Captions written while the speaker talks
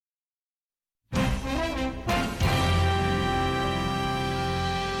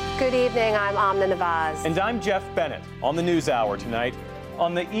Good evening, I'm Amna Nawaz. And I'm Jeff Bennett. On the NewsHour tonight,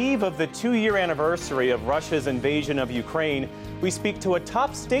 on the eve of the 2-year anniversary of Russia's invasion of Ukraine, we speak to a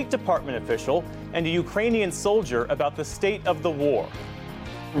top State Department official and a Ukrainian soldier about the state of the war.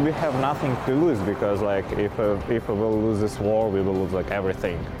 We have nothing to lose because, if we will lose this war, we will lose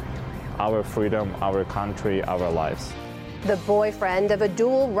everything: our freedom, our country, our lives. The boyfriend of a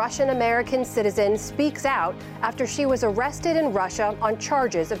dual Russian-American citizen speaks out after she was arrested in Russia on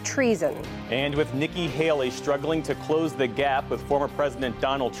charges of treason. And with Nikki Haley struggling to close the gap with former President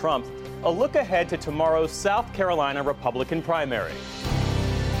Donald Trump, a look ahead to tomorrow's South Carolina Republican primary.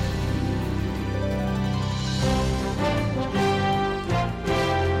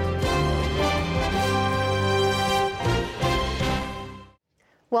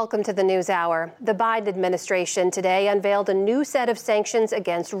 Welcome to the NewsHour. The Biden administration today unveiled a new set of sanctions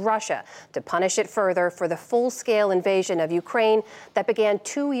against Russia to punish it further for the full-scale invasion of Ukraine that began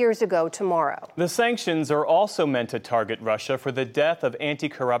 2 years ago tomorrow. The sanctions are also meant to target Russia for the death of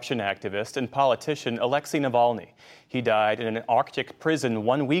anti-corruption activist and politician Alexei Navalny. He died in an Arctic prison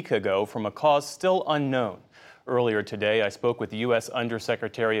 1 week ago from a cause still unknown. Earlier today, I spoke with U.S.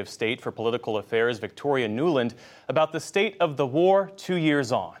 Undersecretary of State for Political Affairs Victoria Nuland about the state of the war 2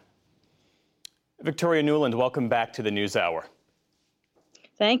 years on. Victoria Nuland, welcome back to the NewsHour.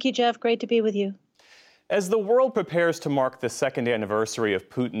 Thank you, Jeff. Great to be with you. As the world prepares to mark the second anniversary of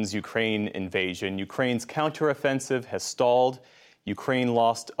Putin's Ukraine invasion, Ukraine's counteroffensive has stalled. Ukraine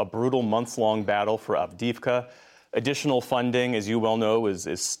lost a brutal months-long battle for Avdiivka. Additional funding, as you well know, is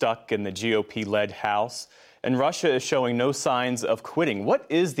stuck in the GOP-led House. And Russia is showing no signs of quitting. What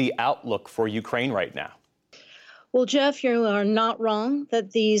is the outlook for Ukraine right now? Well, Jeff, you are not wrong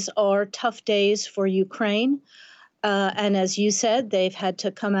that these are tough days for Ukraine. And as you said, they've had to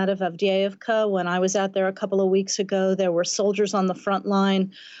come out of Avdiivka. When I was out there a couple of weeks ago, there were soldiers on the front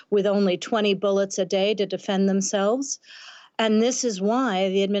line with only 20 bullets a day to defend themselves. And this is why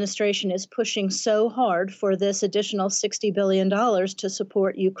the administration is pushing so hard for this additional $60 billion to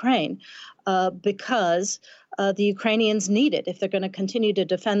support Ukraine, because the Ukrainians need it if they're going to continue to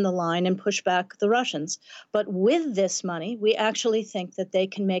defend the line and push back the Russians. But with this money, we actually think that they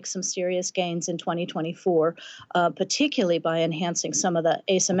can make some serious gains in 2024, particularly by enhancing some of the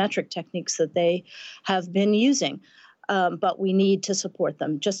asymmetric techniques that they have been using. But we need to support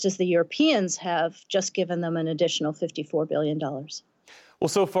them, just as the Europeans have just given them an additional $54 billion. Well,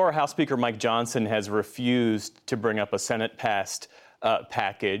 so far, House Speaker Mike Johnson has refused to bring up a Senate-passed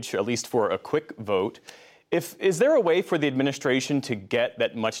package, at least for a quick vote. Is there a way for the administration to get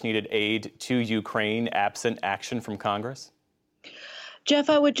that much-needed aid to Ukraine absent action from Congress?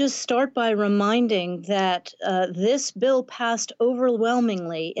 Jeff, I would just start by reminding that this bill passed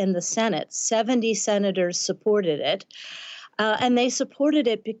overwhelmingly in the Senate. 70 senators supported it. And they supported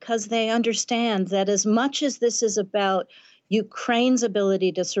it because they understand that as much as this is about Ukraine's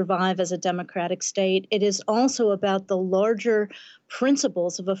ability to survive as a democratic state, it is also about the larger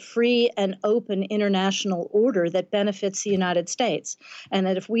principles of a free and open international order that benefits the United States. And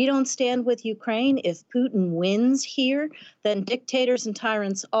that if we don't stand with Ukraine, if Putin wins here, then dictators and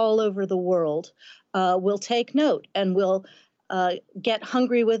tyrants all over the world will take note and will get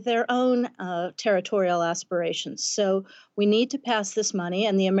hungry with their own territorial aspirations. So we need to pass this money,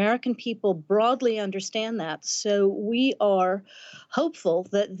 and the American people broadly understand that. So we are hopeful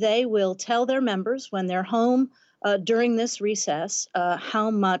that they will tell their members when they're home during this recess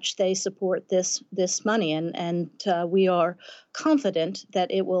how much they support this money, and we are confident that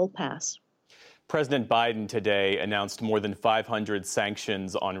it will pass. President Biden today announced more than 500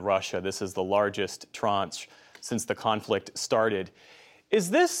 sanctions on Russia. This is the largest tranche since the conflict started.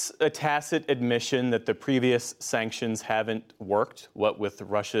 Is this a tacit admission that the previous sanctions haven't worked, what with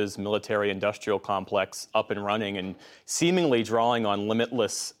Russia's military-industrial complex up and running and seemingly drawing on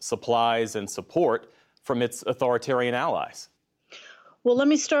limitless supplies and support from its authoritarian allies? Well, let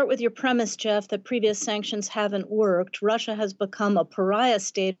me start with your premise, Jeff, that previous sanctions haven't worked. Russia has become a pariah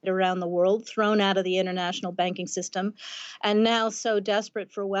state around the world, thrown out of the international banking system, and now so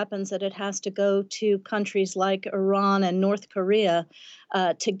desperate for weapons that it has to go to countries like Iran and North Korea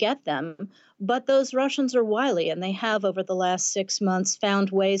to get them. But those Russians are wily, and they have, over the last 6 months,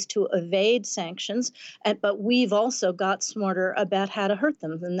 found ways to evade sanctions. But we've also got smarter about how to hurt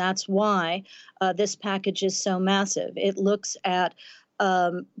them, and that's why this package is so massive. It looks at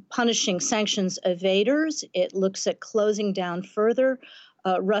punishing sanctions evaders. It looks at closing down further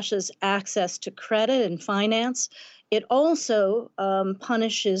Russia's access to credit and finance. It also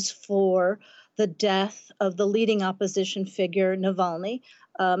punishes for the death of the leading opposition figure, Navalny,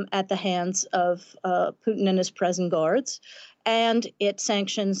 at the hands of Putin and his present guards. and it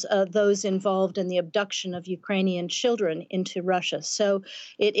sanctions those involved in the abduction of Ukrainian children into Russia. So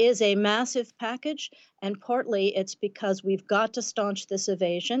it is a massive package, and partly it's because we've got to staunch this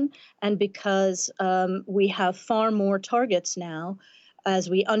evasion, and because we have far more targets now as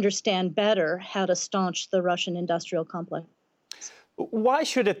we understand better how to staunch the Russian industrial complex. Why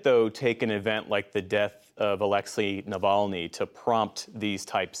should it, though, take an event like the death of Alexei Navalny to prompt these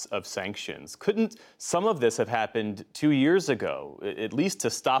types of sanctions? Couldn't some of this have happened 2 years ago, at least to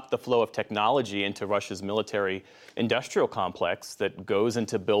stop the flow of technology into Russia's military-industrial complex that goes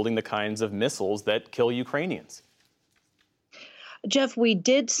into building the kinds of missiles that kill Ukrainians? Jeff, we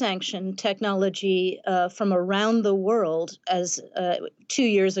did sanction technology from around the world as 2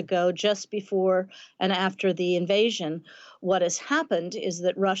 years ago, just before and after the invasion. What has happened is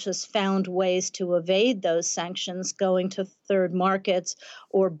that Russia's found ways to evade those sanctions, going to third markets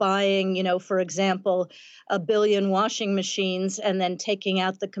or buying, for example, 1 billion washing machines and then taking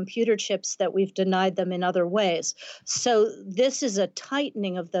out the computer chips that we've denied them in other ways. So this is a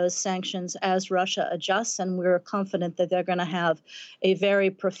tightening of those sanctions as Russia adjusts, and we're confident that they're going to have a very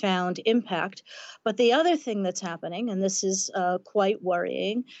profound impact. But the other thing that's happening, and this is quite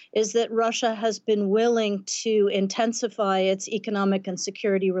worrying, is that Russia has been willing to intensify its economic and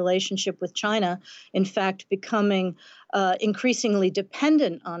security relationship with China, in fact, becoming increasingly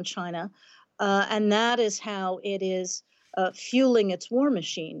dependent on China. And that is how it is fueling its war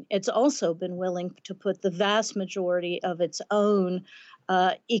machine. It's also been willing to put the vast majority of its own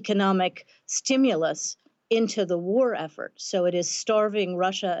economic stimulus into the war effort. So it is starving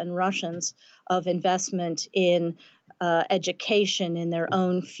Russia and Russians of investment in education, in their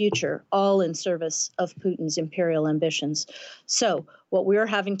own future, all in service of Putin's imperial ambitions. So what we're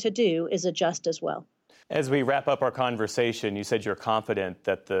having to do is adjust as well. As we wrap up our conversation, you said you're confident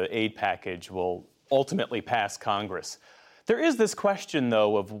that the aid package will ultimately pass Congress. There is this question,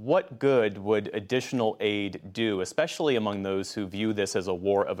 though, of what good would additional aid do, especially among those who view this as a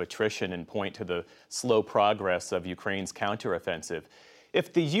war of attrition and point to the slow progress of Ukraine's counteroffensive.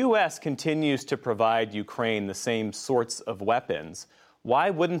 If the U.S. continues to provide Ukraine the same sorts of weapons, why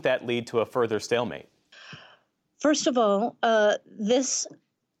wouldn't that lead to a further stalemate? First of all, this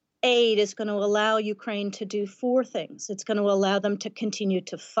aid is going to allow Ukraine to do 4 things. It's going to allow them to continue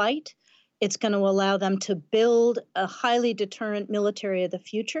to fight. It's going to allow them to build a highly deterrent military of the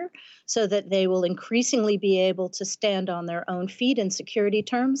future so that they will increasingly be able to stand on their own feet in security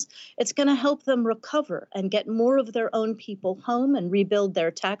terms. It's going to help them recover and get more of their own people home and rebuild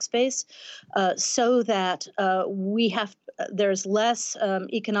their tax base so that there's less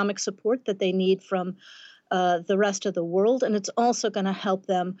economic support that they need from the rest of the world. And it's also going to help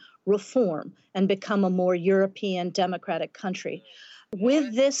them reform and become a more European democratic country.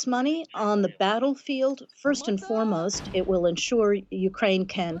 With this money on the battlefield, first and foremost, it will ensure Ukraine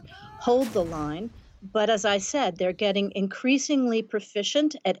can hold the line. But as I said, they're getting increasingly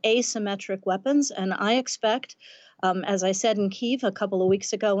proficient at asymmetric weapons. And I expect, as I said in Kyiv a couple of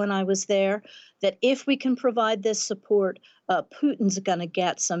weeks ago when I was there, that if we can provide this support, Putin's going to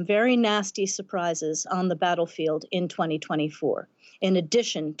get some very nasty surprises on the battlefield in 2024, in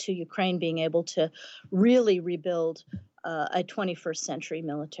addition to Ukraine being able to really rebuild a 21st century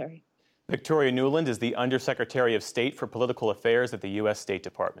military. Victoria Nuland is the Undersecretary of State for Political Affairs at the U.S. State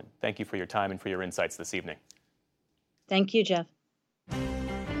Department. Thank you for your time and for your insights this evening. Thank you, Jeff.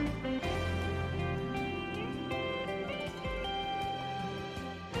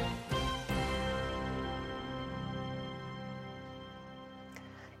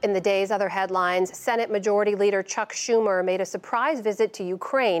 In the day's other headlines, Senate Majority Leader Chuck Schumer made a surprise visit to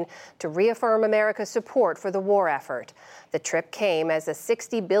Ukraine to reaffirm America's support for the war effort. The trip came as a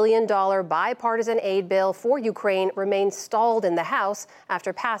 $60 billion bipartisan aid bill for Ukraine remains stalled in the House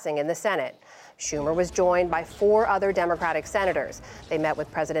after passing in the Senate. Schumer was joined by 4 other Democratic senators. They met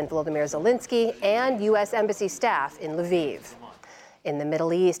with President Volodymyr Zelensky and U.S. Embassy staff in Lviv. In the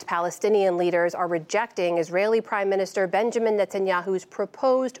Middle East, Palestinian leaders are rejecting Israeli Prime Minister Benjamin Netanyahu's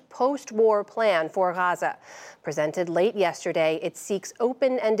proposed post-war plan for Gaza. Presented late yesterday, it seeks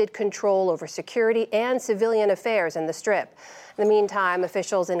open-ended control over security and civilian affairs in the Strip. In the meantime,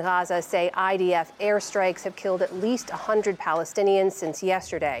 officials in Gaza say IDF airstrikes have killed at least 100 Palestinians since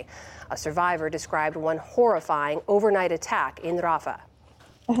yesterday. A survivor described one horrifying overnight attack in Rafah.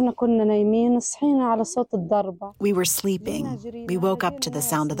 We were sleeping. We woke up to the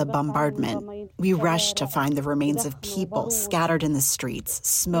sound of the bombardment. We rushed to find the remains of people scattered in the streets,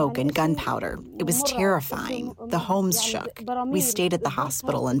 smoke and gunpowder. It was terrifying. The homes shook. We stayed at the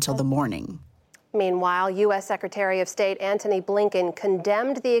hospital until the morning. Meanwhile, U.S. Secretary of State Antony Blinken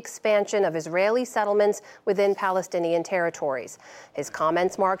condemned the expansion of Israeli settlements within Palestinian territories. His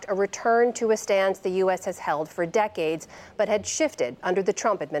comments marked a return to a stance the U.S. has held for decades, but had shifted under the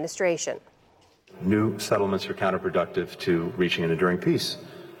Trump administration. New settlements are counterproductive to reaching an enduring peace.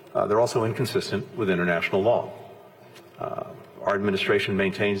 They're also inconsistent with international law. Our administration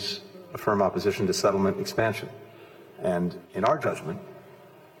maintains a firm opposition to settlement expansion. And in our judgment,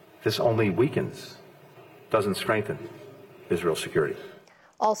 this only weakens, doesn't strengthen Israel's security.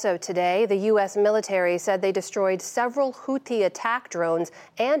 Also today, the U.S. military said they destroyed several Houthi attack drones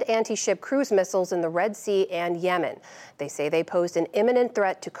and anti-ship cruise missiles in the Red Sea and Yemen. They say they posed an imminent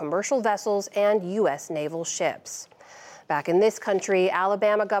threat to commercial vessels and U.S. naval ships. Back in this country,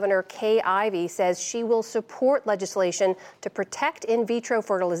 Alabama Governor Kay Ivey says she will support legislation to protect in vitro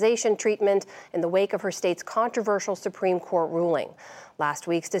fertilization treatment in the wake of her state's controversial Supreme Court ruling. Last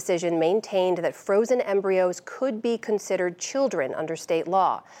week's decision maintained that frozen embryos could be considered children under state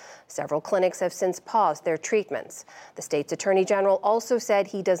law. Several clinics have since paused their treatments. The state's attorney general also said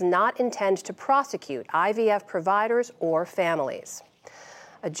he does not intend to prosecute IVF providers or families.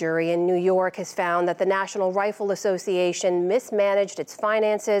 A jury in New York has found that the National Rifle Association mismanaged its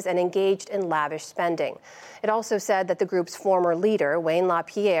finances and engaged in lavish spending. It also said that the group's former leader, Wayne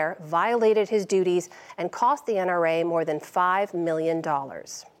LaPierre, violated his duties and cost the NRA more than $5 million.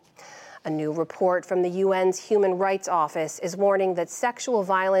 A new report from the UN's Human Rights Office is warning that sexual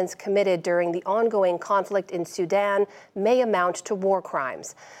violence committed during the ongoing conflict in Sudan may amount to war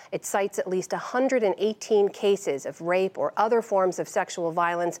crimes. It cites at least 118 cases of rape or other forms of sexual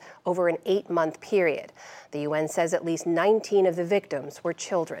violence over an 8-month period. The UN says at least 19 of the victims were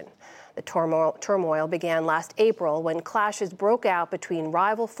children. The turmoil began last April when clashes broke out between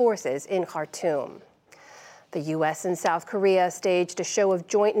rival forces in Khartoum. The U.S. and South Korea staged a show of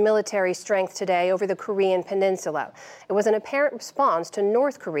joint military strength today over the Korean peninsula. It was an apparent response to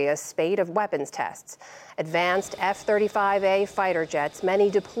North Korea's spate of weapons tests. Advanced F-35A fighter jets, many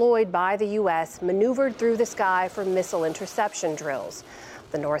deployed by the U.S., maneuvered through the sky for missile interception drills.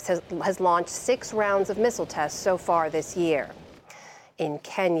 The North has launched 6 rounds of missile tests so far this year. In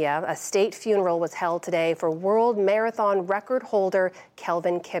Kenya, a state funeral was held today for world marathon record holder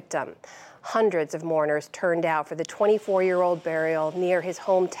Kelvin Kiptum. Hundreds of mourners turned out for the 24-year-old burial near his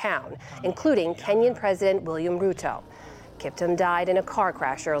hometown, including Kenyan President William Ruto. Kiptum died in a car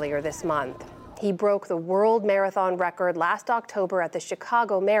crash earlier this month. He broke the world marathon record last October at the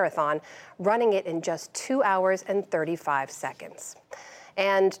Chicago Marathon, running it in just 2 hours and 35 seconds.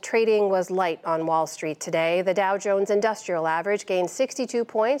 And trading was light on Wall Street today. The Dow Jones Industrial Average gained 62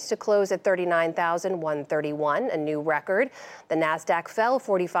 points to close at 39,131, a new record. The Nasdaq fell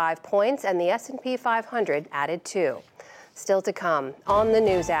 45 points, and the S&P 500 added 2. Still to come on the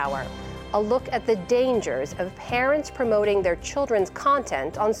NewsHour, a look at the dangers of parents promoting their children's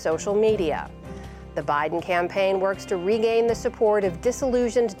content on social media. The Biden campaign works to regain the support of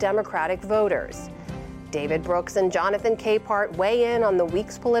disillusioned Democratic voters. David Brooks and Jonathan Capehart weigh in on the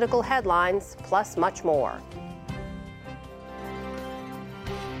week's political headlines, plus much more.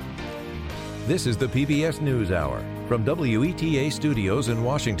 This is the PBS NewsHour from WETA Studios in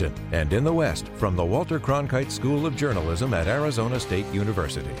Washington and in the West from the Walter Cronkite School of Journalism at Arizona State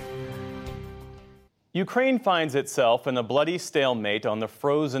University. Ukraine finds itself in a bloody stalemate on the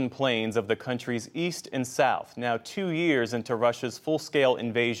frozen plains of the country's east and south, now 2 years into Russia's full-scale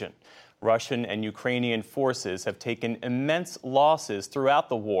invasion. Russian and Ukrainian forces have taken immense losses throughout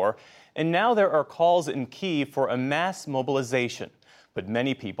the war, and now there are calls in Kyiv for a mass mobilization. But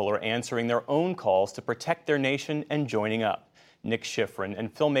many people are answering their own calls to protect their nation and joining up. Nick Schifrin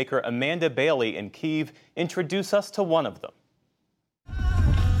and filmmaker Amanda Bailey in Kyiv introduce us to one of them.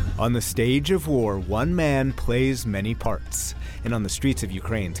 On the stage of war, one man plays many parts. And on the streets of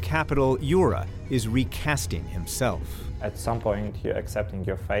Ukraine's capital, Yura is recasting himself. At some point, you're accepting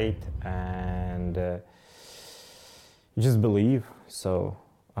your fate and you just believe. So,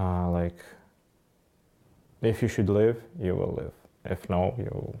 if you should live, you will live. If no,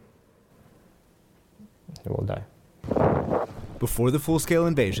 you will die. Before the full-scale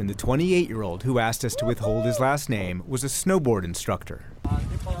invasion, the 28-year-old who asked us to withhold his last name was a snowboard instructor,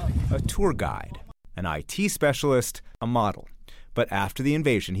 a tour guide, an IT specialist, a model. But after the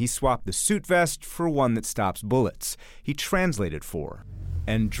invasion, he swapped the suit vest for one that stops bullets. He translated for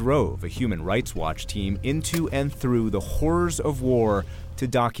and drove a Human Rights Watch team into and through the horrors of war to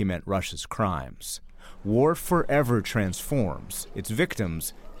document Russia's crimes. War forever transforms its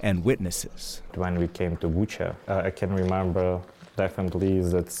victims and witnesses. When we came to Bucha, I can remember definitely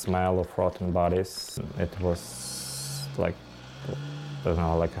that smell of rotten bodies. It was like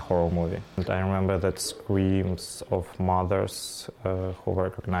like a horror movie. And I remember that screams of mothers who were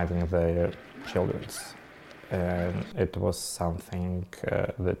recognizing their children. And it was something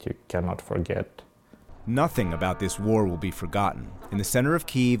that you cannot forget. Nothing about this war will be forgotten. In the center of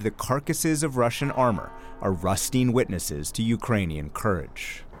Kyiv, the carcasses of Russian armor are rusting witnesses to Ukrainian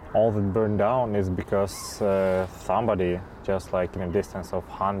courage. All that burned down is because somebody, just like in a distance of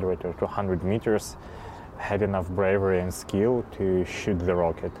 100 or 200 meters, had enough bravery and skill to shoot the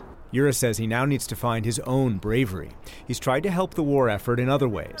rocket. Yura says he now needs to find his own bravery. He's tried to help the war effort in other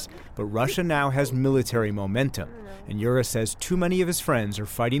ways, but Russia now has military momentum, and Yura says too many of his friends are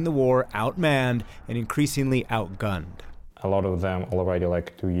fighting the war outmanned and increasingly outgunned. A lot of them already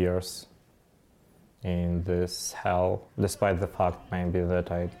 2 years in this hell, despite the fact maybe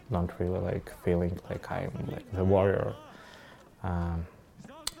that I don't really feeling like I'm the warrior.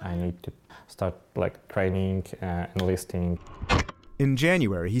 I need to start training, enlisting. In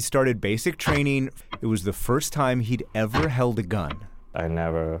January, he started basic training. It was the first time he'd ever held a gun. I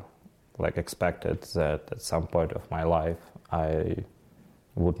never expected that at some point of my life I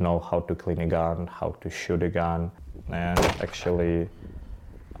would know how to clean a gun, how to shoot a gun, and actually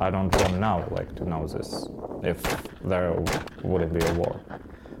I don't want now to know this if there wouldn't be a war.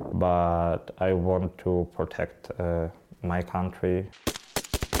 But I want to protect my country.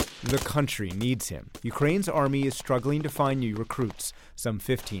 The country needs him. Ukraine's army is struggling to find new recruits. Some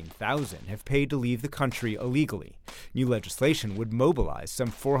 15,000 have paid to leave the country illegally. New legislation would mobilize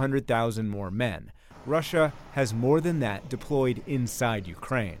some 400,000 more men. Russia has more than that deployed inside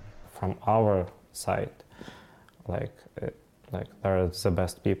Ukraine. From our side, they're the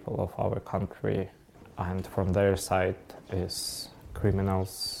best people of our country, and from their side is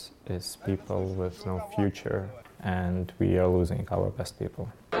criminals, is people with no future, and we are losing our best people.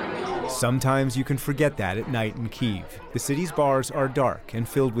 Sometimes you can forget that at night in Kyiv. The city's bars are dark and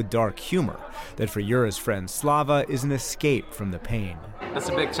filled with dark humor that for Yura's friend Slava is an escape from the pain. There's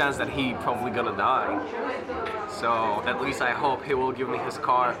a big chance that he probably gonna die. So at least I hope he will give me his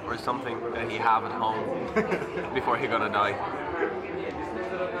car or something that he have at home before he gonna die.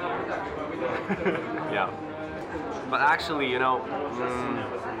 Yeah. But actually,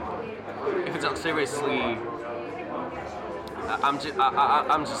 if it's seriously, I'm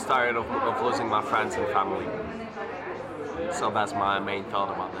just tired of losing my friends and family. So that's my main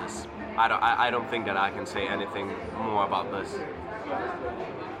thought about this. I don't think that I can say anything more about this.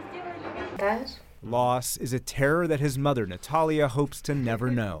 Loss is a terror that his mother, Natalia, hopes to never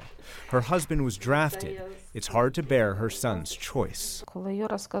know. Her husband was drafted. It's hard to bear her son's choice.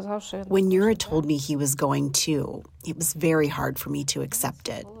 When Yura told me he was going too, it was very hard for me to accept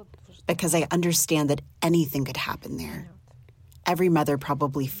it, because I understand that anything could happen there. Every mother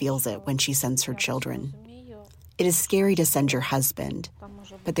probably feels it when she sends her children. It is scary to send your husband,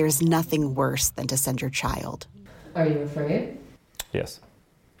 but there's nothing worse than to send your child. Are you afraid? Yes.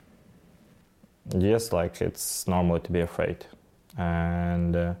 Yes, it's normal to be afraid.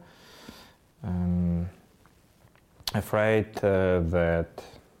 And afraid that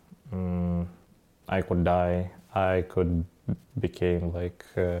I could die, I could became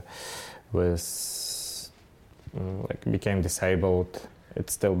became disabled.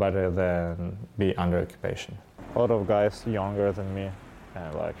 It's still better than be under occupation. A lot of guys younger than me,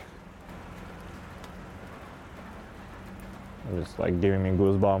 and just giving me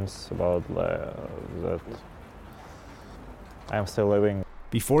goosebumps about that I'm still living.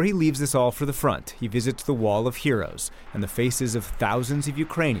 Before he leaves this all for the front, he visits the Wall of Heroes and the faces of thousands of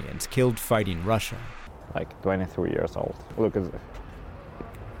Ukrainians killed fighting Russia. 23 years old. Look at it.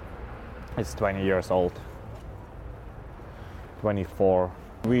 It's 20 years old. 24.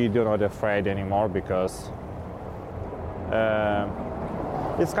 We do not afraid anymore because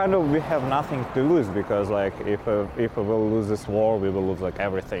it's we have nothing to lose, because if we will lose this war, we will lose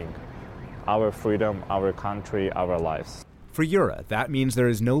everything. Our freedom, our country, our lives. For Yura, that means there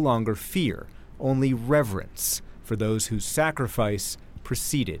is no longer fear, only reverence for those whose sacrifice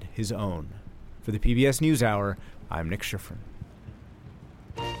preceded his own. For the PBS NewsHour, I'm Nick Schifrin.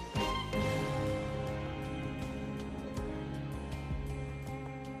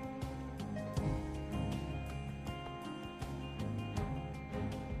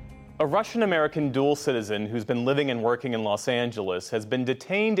 A Russian-American dual citizen who's been living and working in Los Angeles has been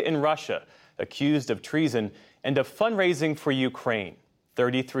detained in Russia, accused of treason and of fundraising for Ukraine.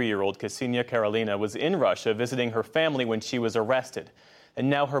 33-year-old Ksenia Karolina was in Russia visiting her family when she was arrested, and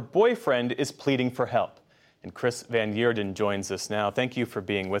now her boyfriend is pleading for help. And Chris Van Yeerden joins us now. Thank you for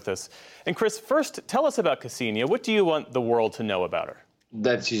being with us. And Chris, first, tell us about Ksenia. What do you want the world to know about her?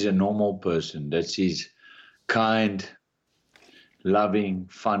 That she's a normal person, that she's kind, loving,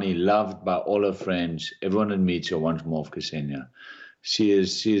 funny, loved by all her friends. Everyone that meets her wants more of Ksenia. She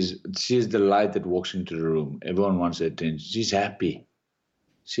is the light that walks into the room. Everyone wants her attention. She's happy.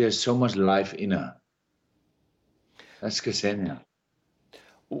 She has so much life in her. That's Ksenia.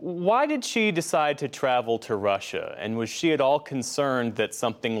 Why did she decide to travel to Russia? And was she at all concerned that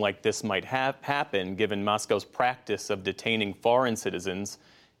something like this might happen, given Moscow's practice of detaining foreign citizens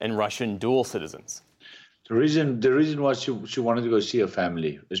and Russian dual citizens? The reason was she wanted to go see her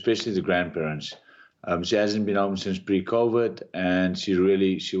family, especially the grandparents. She hasn't been home since pre-COVID, and she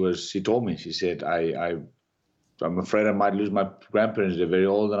told me, she said, I'm afraid I might lose my grandparents. They're very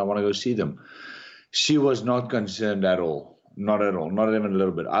old and I want to go see them. She was not concerned at all. Not at all. Not even a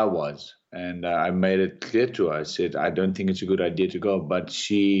little bit. I was. And I made it clear to her. I said, I don't think it's a good idea to go. But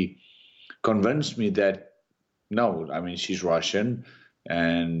she convinced me that, no, I mean, she's Russian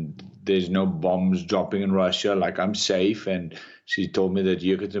and there's no bombs dropping in Russia. Like, I'm safe. And she told me that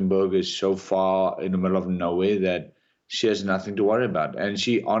Yekaterinburg is so far in the middle of nowhere that she has nothing to worry about. And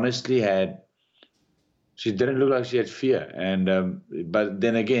she honestly she didn't look like she had fear. And but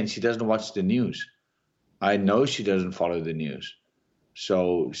then again, she doesn't watch the news. I know she doesn't follow the news.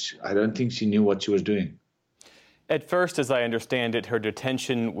 So I don't think she knew what she was doing. At first, as I understand it, her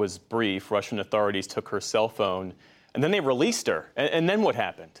detention was brief. Russian authorities took her cell phone, and then they released her. And then what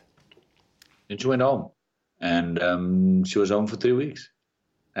happened? Then she went home. And she was home for 3 weeks.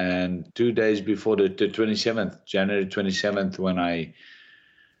 And 2 days before the 27th, January 27th, when I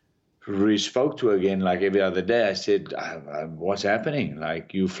spoke to her again, like every other day, I said, what's happening?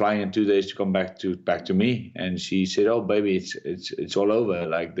 Like, you flying in 2 days to come back to me? And she said, oh, baby, it's all over.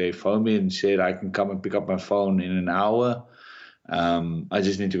 Like, they phoned me and said I can come and pick up my phone in an hour. I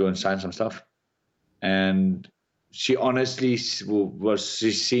just need to go and sign some stuff. And she honestly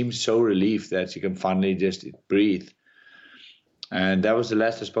she seemed so relieved that she can finally just breathe. And that was the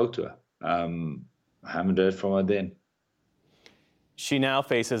last I spoke to her. I haven't heard from her then. She now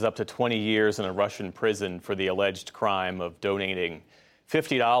faces up to 20 years in a Russian prison for the alleged crime of donating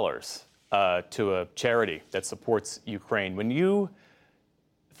 $50 to a charity that supports Ukraine. When you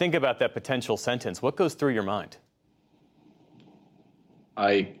think about that potential sentence, what goes through your mind?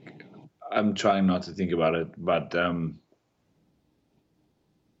 I'm trying not to think about it, but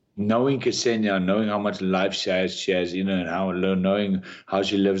knowing Ksenia, knowing how much life she has, you know, and knowing how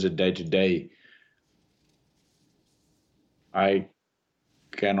she lives a day to day, I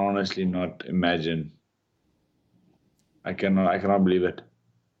can honestly not imagine. I cannot believe it.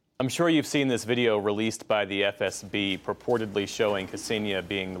 I'm sure you've seen this video released by the FSB purportedly showing Ksenia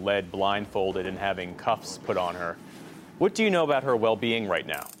being led blindfolded and having cuffs put on her. What do you know about her well-being right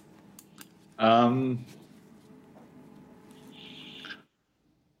now?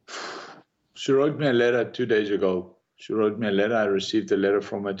 She wrote me a letter 2 days ago. I received a letter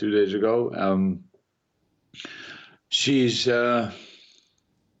from her 2 days ago. She's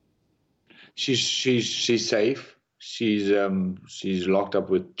safe. She's locked up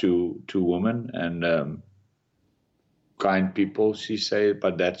with two women and kind people, she said,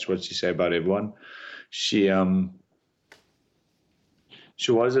 but that's what she said about everyone. She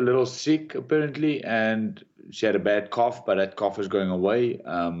was a little sick apparently, and she had a bad cough, but that cough is going away.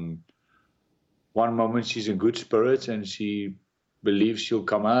 One moment she's in good spirits and she believes she'll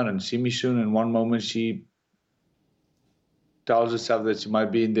come out and see me soon, and one moment she tells herself that she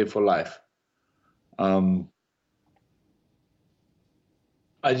might be in there for life.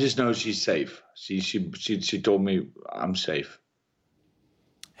 I just know she's safe. She told me I'm safe.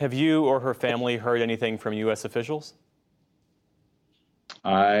 Have you or her family heard anything from U.S. officials?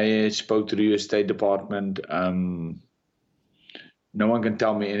 I spoke to the U.S. State Department. No one can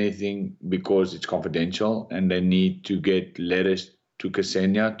tell me anything because it's confidential, and they need to get letters to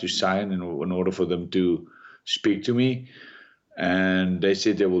Ksenia to sign in order for them to speak to me. And they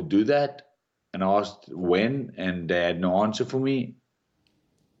said they will do that. And I asked when, and they had no answer for me.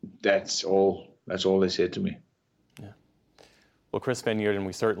 That's all they said to me. Yeah. Well, Chris Van Eerden,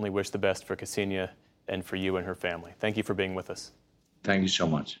 we certainly wish the best for Ksenia and for you and her family. Thank you for being with us. Thank you so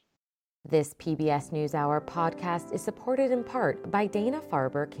much. This PBS NewsHour podcast is supported in part by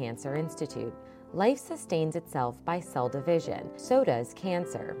Dana-Farber Cancer Institute. Life sustains itself by cell division. So does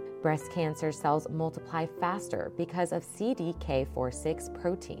cancer. Breast cancer cells multiply faster because of CDK4/6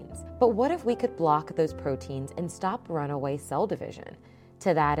 proteins. But what if we could block those proteins and stop runaway cell division?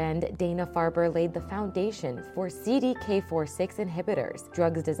 To that end, Dana-Farber laid the foundation for CDK4/6 inhibitors,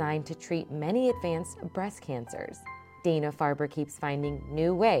 drugs designed to treat many advanced breast cancers. Dana-Farber keeps finding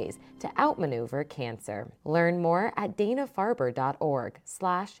new ways to outmaneuver cancer. Learn more at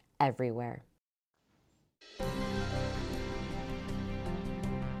danafarber.org/everywhere.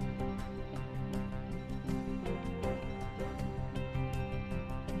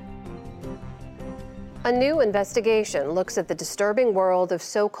 A new investigation looks at the disturbing world of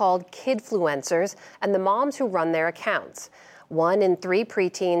so-called kidfluencers and the moms who run their accounts. 1 in 3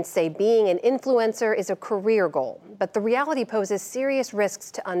 preteens say being an influencer is a career goal, but the reality poses serious risks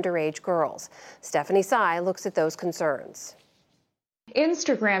to underage girls. Stephanie Tsai looks at those concerns.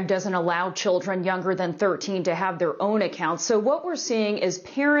 Instagram doesn't allow children younger than 13 to have their own accounts, so what we're seeing is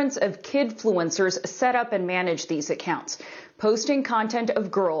parents of kidfluencers set up and manage these accounts. Posting content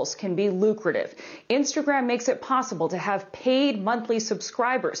of girls can be lucrative. Instagram makes it possible to have paid monthly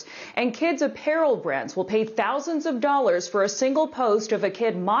subscribers, and kids' apparel brands will pay thousands of dollars for a single post of a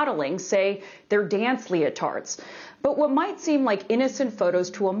kid modeling, say, their dance leotards. But what might seem like innocent photos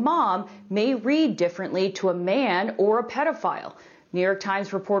to a mom may read differently to a man or a pedophile. New York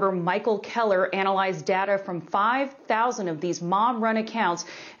Times reporter Michael Keller analyzed data from 5,000 of these mom-run accounts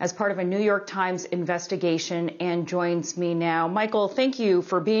as part of a New York Times investigation and joins me now. Michael, thank you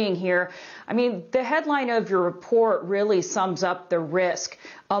for being here. I mean, the headline of your report really sums up the risk.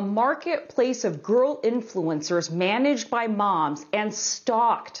 A marketplace of girl influencers managed by moms and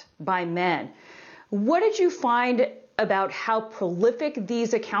stalked by men. What did you find about how prolific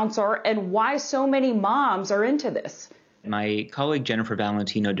these accounts are and why so many moms are into this? My colleague Jennifer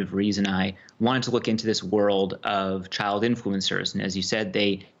Valentino DeVries and I wanted to look into this world of child influencers. And as you said,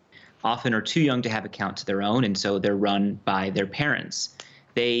 they often are too young to have accounts of their own, and so they're run by their parents.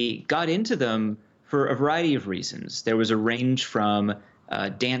 They got into them for a variety of reasons. There was a range from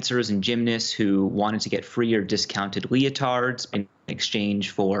dancers and gymnasts who wanted to get free or discounted leotards in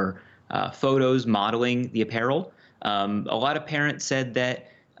exchange for photos modeling the apparel. A lot of parents said that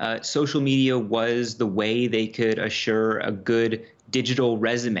social media was the way they could assure a good digital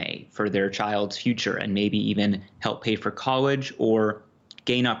resume for their child's future and maybe even help pay for college or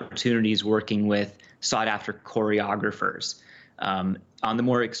gain opportunities working with sought-after choreographers. On the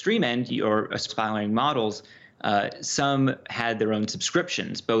more extreme end, or aspiring models, some had their own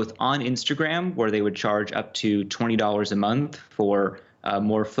subscriptions, both on Instagram, where they would charge up to $20 a month for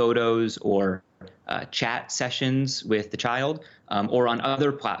more photos or chat sessions with the child, or on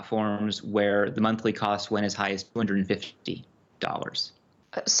other platforms where the monthly cost went as high as $250.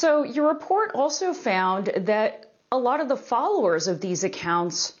 So your report also found that a lot of the followers of these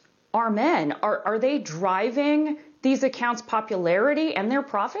accounts are men. Are they driving these accounts' popularity and their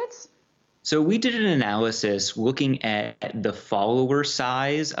profits? So we did an analysis looking at the follower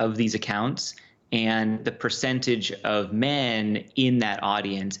size of these accounts and the percentage of men in that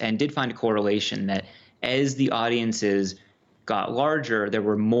audience, and did find a correlation that as the audiences got larger, there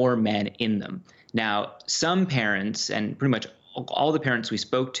were more men in them. Now, some parents, and pretty much all the parents we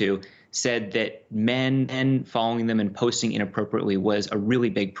spoke to, said that men following them and posting inappropriately was a really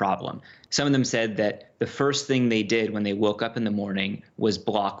big problem. Some of them said that the first thing they did when they woke up in the morning was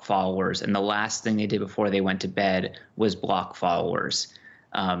block followers, and the last thing they did before they went to bed was block followers.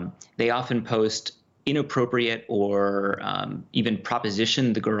 They often post inappropriate or even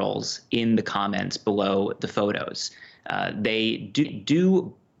proposition the girls in the comments below the photos. They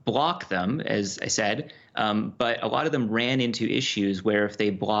do block them, as I said, but a lot of them ran into issues where if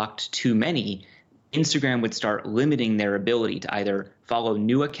they blocked too many, Instagram would start limiting their ability to either follow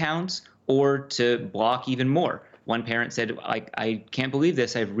new accounts or to block even more. One parent said, I can't believe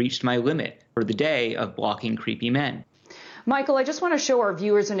this, I've reached my limit for the day of blocking creepy men. Michael, I just want to show our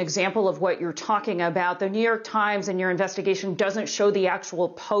viewers an example of what you're talking about. The New York Times in your investigation doesn't show the actual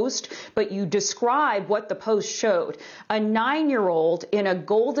post, but you describe what the post showed. A 9-year-old in a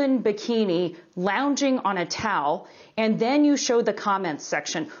golden bikini lounging on a towel, and then you show the comments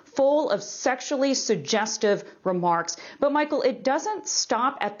section full of sexually suggestive remarks. But Michael, it doesn't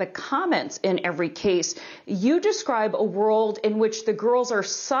stop at the comments in every case. You describe a world in which the girls are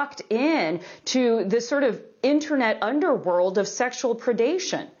sucked in to this sort of internet underworld of sexual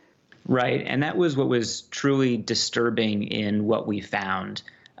predation. Right, and that was what was truly disturbing in what we found.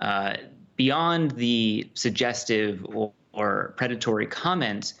 Beyond the suggestive or predatory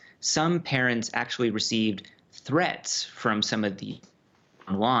comments, some parents actually received threats from some of the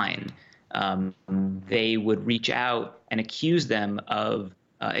online. They would reach out and accuse them of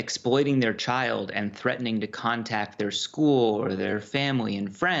exploiting their child and threatening to contact their school or their family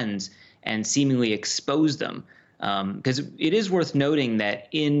and friends and seemingly expose them. Because it is worth noting that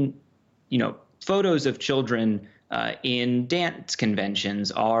in, photos of children in dance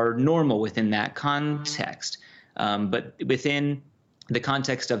conventions are normal within that context. But within the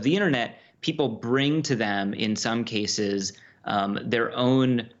context of the internet, people bring to them, in some cases, their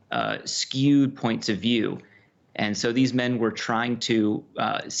own skewed points of view. And so these men were trying to,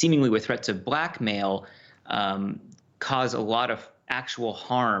 seemingly with threats of blackmail, cause a lot of actual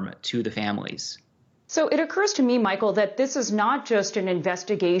harm to the families. So it occurs to me, Michael, that this is not just an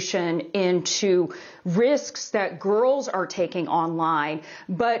investigation into risks that girls are taking online,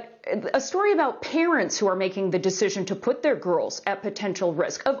 but a story about parents who are making the decision to put their girls at potential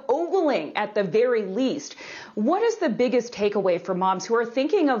risk of ogling at the very least. What is the biggest takeaway for moms who are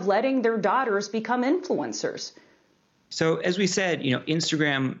thinking of letting their daughters become influencers? So as we said,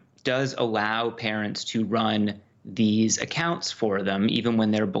 Instagram does allow parents to run these accounts for them, even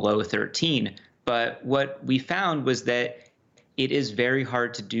when they're below 13. But what we found was that it is very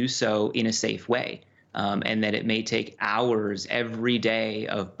hard to do so in a safe way, and that it may take hours every day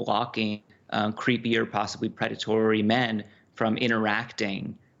of blocking creepy or possibly predatory men from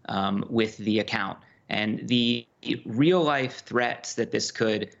interacting with the account. And the real life threats that this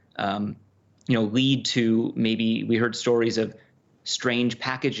could lead to, maybe we heard stories of strange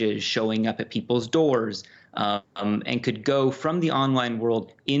packages showing up at people's doors, and could go from the online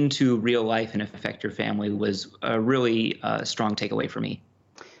world into real life and affect your family, was a really strong takeaway for me.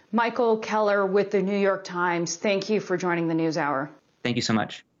 Michael Keller with the New York Times, thank you for joining the NewsHour. Thank you so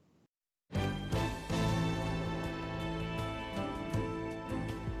much.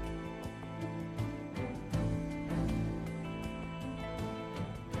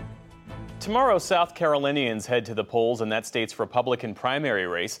 Tomorrow, South Carolinians head to the polls in that state's Republican primary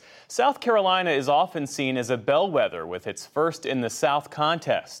race. South Carolina is often seen as a bellwether with its First in the South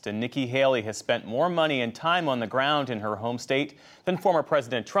contest, and Nikki Haley has spent more money and time on the ground in her home state than former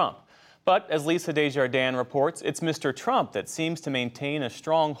President Trump. But as Lisa Desjardins reports, it's Mr. Trump that seems to maintain a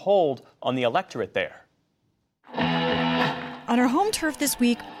strong hold on the electorate there. On her home turf this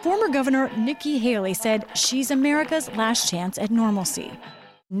week, former Governor Nikki Haley said she's America's last chance at normalcy.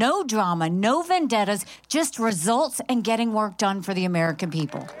 No drama, no vendettas, just results and getting work done for the American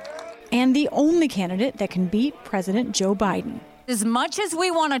people. And the only candidate that can beat President Joe Biden. As much as we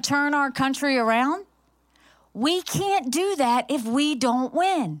want to turn our country around, we can't do that if we don't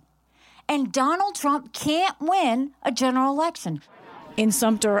win. And Donald Trump can't win a general election. In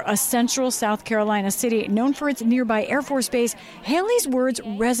Sumter, a central South Carolina city known for its nearby Air Force Base, Haley's words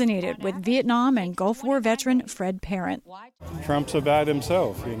resonated with Vietnam and Gulf War veteran Fred Parent. Trump's about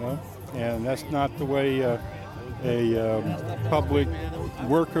himself, and that's not the way a public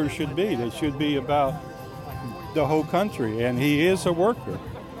worker should be. They should be about the whole country, and he is a worker.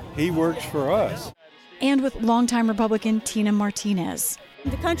 He works for us. And with longtime Republican Tina Martinez.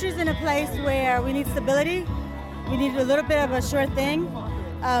 The country's in a place where we need stability. We need a little bit of a sure thing.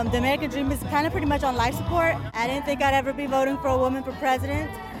 The American dream is kind of pretty much on life support. I didn't think I'd ever be voting for a woman for president.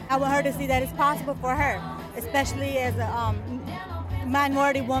 I want her to see that it's possible for her, especially as a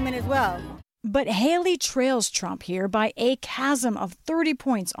minority woman as well. But Haley trails Trump here by a chasm of 30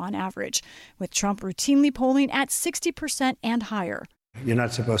 points on average, with Trump routinely polling at 60% and higher. You're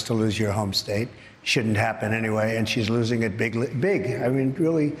not supposed to lose your home state. Shouldn't happen anyway, and she's losing it big. I mean,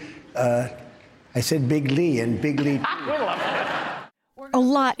 really, I said bigly and bigly. A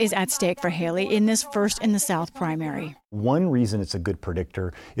lot is at stake for Haley in this First in the South primary. One reason it's a good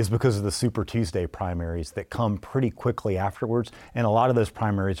predictor is because of the Super Tuesday primaries that come pretty quickly afterwards, and a lot of those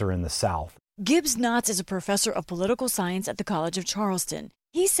primaries are in the South. Gibbs Knotts is a professor of political science at the College of Charleston.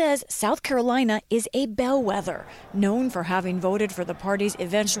 He says South Carolina is a bellwether, known for having voted for the party's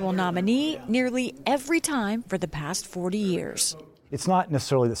eventual nominee nearly every time for the past 40 years. It's not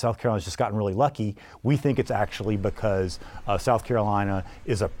necessarily that South Carolina's just gotten really lucky. We think it's actually because South Carolina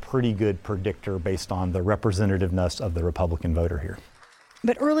is a pretty good predictor based on the representativeness of the Republican voter here.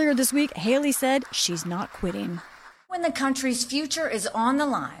 But earlier this week, Haley said she's not quitting. When the country's future is on the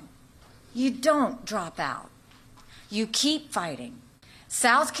line, you don't drop out. You keep fighting.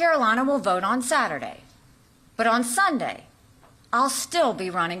 South Carolina will vote on Saturday, but on Sunday, I'll still be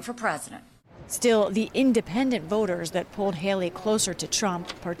running for president. Still, the independent voters that pulled Haley closer to Trump,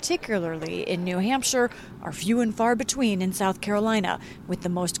 particularly in New Hampshire, are few and far between in South Carolina, with the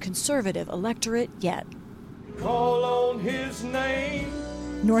most conservative electorate yet. Call on his name.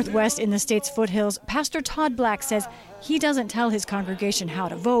 Northwest in the state's foothills, Pastor Todd Black says he doesn't tell his congregation how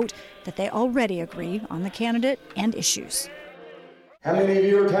to vote, that they already agree on the candidate and issues. How many of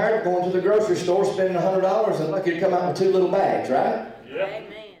you are tired of going to the grocery store, spending $100 and lucky to come out with 2 little bags, right? Yeah.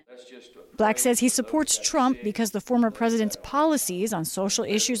 Black says he supports Trump because the former president's policies on social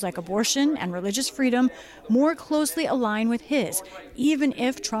issues like abortion and religious freedom more closely align with his, even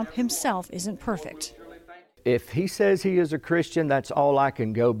if Trump himself isn't perfect. If he says he is a Christian, that's all I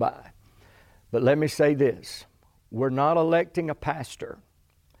can go by. But let me say this, we're not electing a pastor.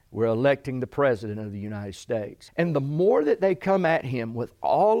 We're electing the President of the United States. And the more that they come at him with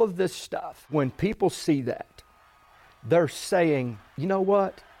all of this stuff, when people see that, they're saying, you know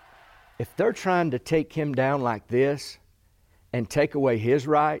what? If they're trying to take him down like this and take away his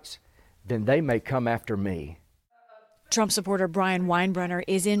rights, then they may come after me. Trump supporter Brian Weinbrenner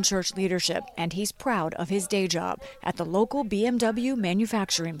is in church leadership, and he's proud of his day job at the local BMW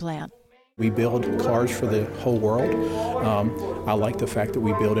manufacturing plant. We build cars for the whole world. I like the fact that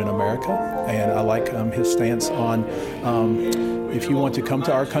we build in America, and I like his stance on if you want to come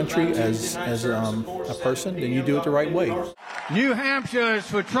to our country as a person, then you do it the right way. New Hampshire is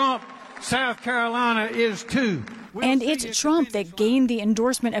for Trump. South Carolina is too. And it's Trump that gained the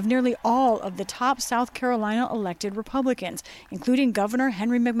endorsement of nearly all of the top South Carolina elected Republicans, including Governor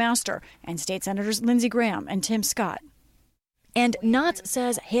Henry McMaster and State Senators Lindsey Graham and Tim Scott. And Knotts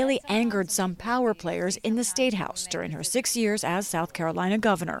says Haley angered some power players in the State House during her 6 years as South Carolina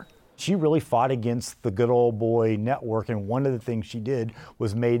governor. She really fought against the good old boy network, and one of the things she did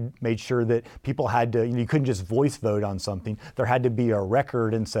was made sure that people had to, you couldn't just voice vote on something. There had to be a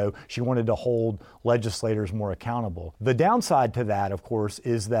record, and so she wanted to hold legislators more accountable. The downside to that, of course,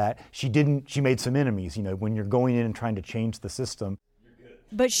 is that she made some enemies, when you're going in and trying to change the system.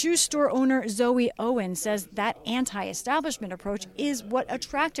 But shoe store owner Zoe Owen says that anti-establishment approach is what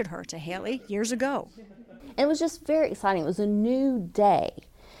attracted her to Haley years ago. It was just very exciting. It was a new day.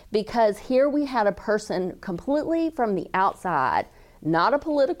 Because here we had a person completely from the outside, not a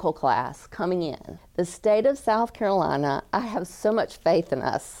political class, coming in. The state of South Carolina, I have so much faith in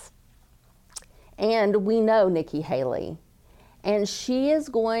us. And we know Nikki Haley. And she is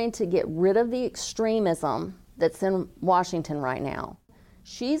going to get rid of the extremism that's in Washington right now.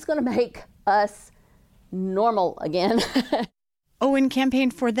 She's going to make us normal again. Owen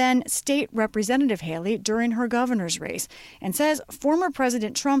campaigned for then State Representative Haley during her governor's race and says former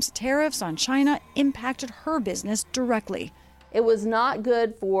President Trump's tariffs on China impacted her business directly. It was not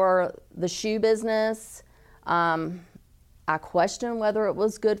good for the shoe business. I question whether it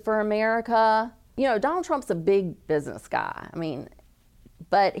was good for America. Donald Trump's a big business guy.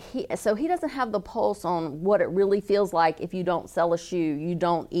 But he doesn't have the pulse on what it really feels like if you don't sell a shoe. You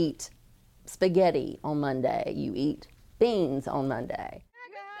don't eat spaghetti on Monday. You eat beans on Monday.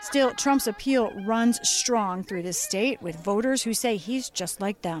 Still, Trump's appeal runs strong through the state with voters who say he's just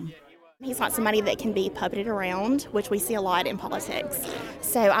like them. He's not somebody that can be puppeted around, which we see a lot in politics.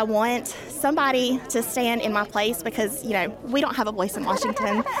 So I want somebody to stand in my place because, we don't have a voice in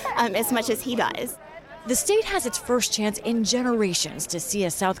Washington as much as he does. The state has its first chance in generations to see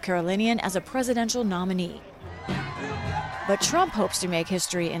a South Carolinian as a presidential nominee. But Trump hopes to make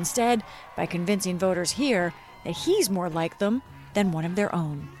history instead by convincing voters here that he's more like them than one of their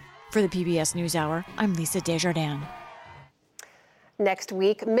own. For the PBS NewsHour, I'm Lisa Desjardins. Next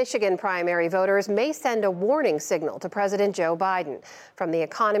week, Michigan primary voters may send a warning signal to President Joe Biden. From the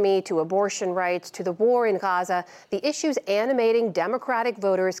economy to abortion rights to the war in Gaza, the issues animating Democratic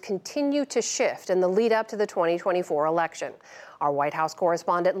voters continue to shift in the lead up to the 2024 election. Our White House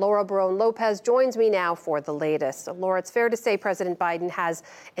correspondent Laura Barone-Lopez joins me now for the latest. Laura, it's fair to say President Biden has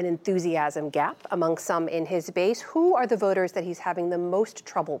an enthusiasm gap among some in his base. Who are the voters that he's having the most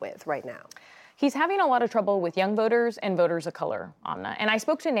trouble with right now? He's having a lot of trouble with young voters and voters of color, Amna. And I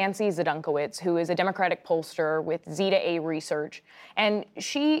spoke to Nancy Zdunkowicz, who is a Democratic pollster with Zeta A Research, and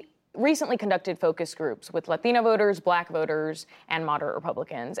she recently conducted focus groups with Latino voters, Black voters, and moderate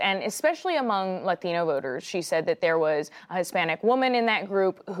Republicans. And especially among Latino voters, she said that there was a Hispanic woman in that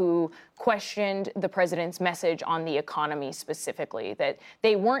group who questioned the president's message on the economy specifically, that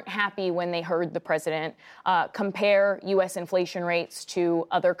they weren't happy when they heard the president compare U.S. inflation rates to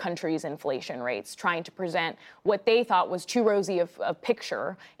other countries' inflation rates, trying to present what they thought was too rosy of a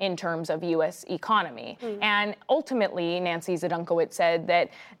picture in terms of U.S. economy. And ultimately, Nancy Zdunkowicz said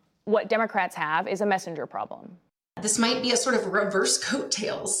that what Democrats have is a messenger problem. This might be a sort of reverse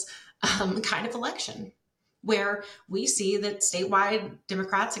coattails kind of election, where we see that statewide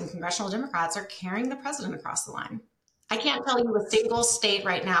Democrats and congressional Democrats are carrying the president across the line. I can't tell you a single state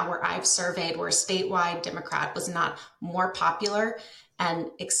right now where I've surveyed where a statewide Democrat was not more popular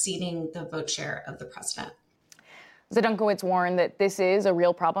and exceeding the vote share of the president. Zdunkowicz warned that this is a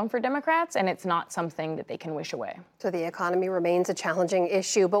real problem for Democrats, and it's not something that they can wish away. So the economy remains a challenging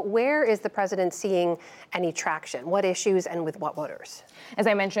issue, but where is the president seeing any traction? What issues and with what voters? As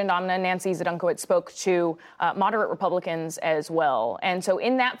I mentioned, Amna, Nancy Zdunkowicz spoke to moderate Republicans as well. And so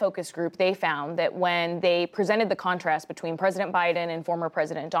in that focus group, they found that when they presented the contrast between President Biden and former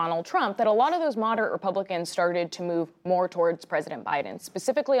President Donald Trump, that a lot of those moderate Republicans started to move more towards President Biden,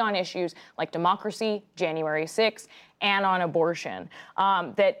 specifically on issues like democracy, January 6th, and on abortion.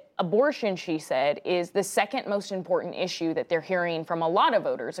 That abortion, she said, is the second most important issue that they're hearing from a lot of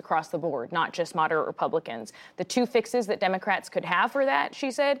voters across the board, not just moderate Republicans. The two fixes that Democrats could have for that,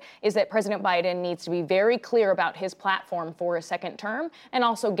 she said, is that President Biden needs to be very clear about his platform for a second term and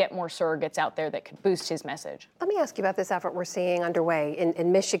also get more surrogates out there that could boost his message. Let me ask you about this effort we're seeing underway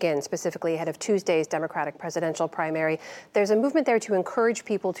in Michigan, specifically ahead of Tuesday's Democratic presidential primary. There's a movement there to encourage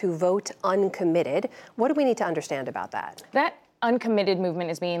people to vote uncommitted. What do we need to understand about that? That uncommitted movement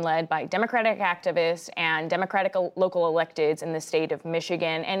is being led by Democratic activists and Democratic local electeds in the state of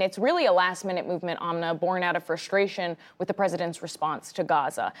Michigan. And it's really a last-minute movement, Amna, born out of frustration with the president's response to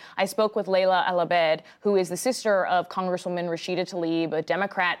Gaza. I spoke with Layla El-Abed, who is the sister of Congresswoman Rashida Tlaib, a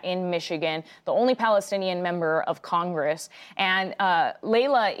Democrat in Michigan, the only Palestinian member of Congress. And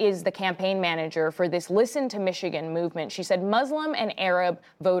Layla is the campaign manager for this Listen to Michigan movement. She said Muslim and Arab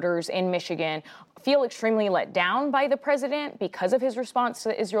voters in Michigan feel extremely let down by the president because of his response to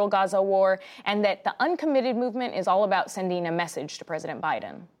the Israel-Gaza war, and that the uncommitted movement is all about sending a message to President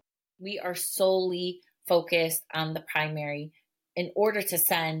Biden. We are solely focused on the primary in order to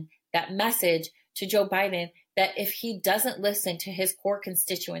send that message to Joe Biden that if he doesn't listen to his core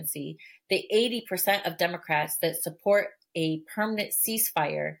constituency, the 80% of Democrats that support a permanent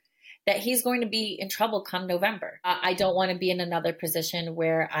ceasefire, that he's going to be in trouble come November. I don't want to be in another position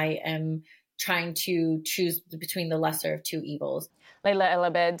where I am trying to choose between the lesser of two evils. Layla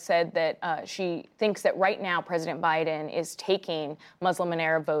El-Abed said that she thinks that right now President Biden is taking Muslim and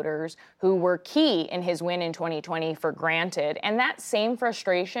Arab voters who were key in his win in 2020 for granted. And that same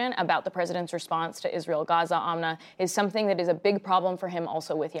frustration about the president's response to Israel-Gaza, Amna, is something that is a big problem for him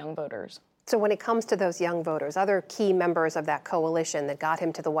also with young voters. So when it comes to those young voters, other key members of that coalition that got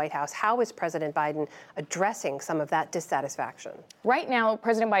him to the White House, how is President Biden addressing some of that dissatisfaction? Right now,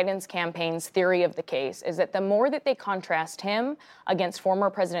 President Biden's campaign's theory of the case is that the more that they contrast him against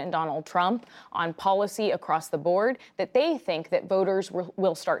former President Donald Trump on policy across the board, that they think that voters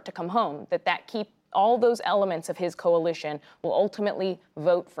will start to come home, that all those elements of his coalition will ultimately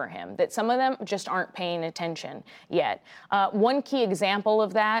vote for him, that some of them just aren't paying attention yet. One key example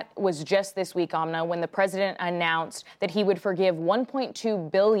of that was just this week, Amna, when the president announced that he would forgive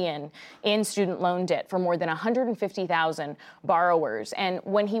 $1.2 billion in student loan debt for more than 150,000 borrowers. And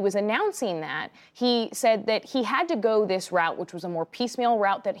when he was announcing that, he said that he had to go this route, which was a more piecemeal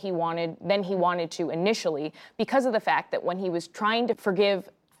route than he wanted to initially, because of the fact that when he was trying to forgive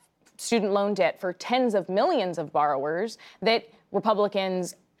student loan debt for tens of millions of borrowers, that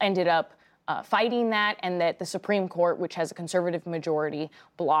Republicans ended up fighting that, and that the Supreme Court, which has a conservative majority,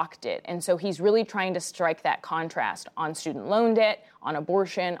 blocked it. And so he's really trying to strike that contrast on student loan debt, on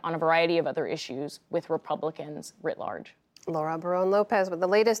abortion, on a variety of other issues with Republicans writ large. Laura Barone-Lopez with the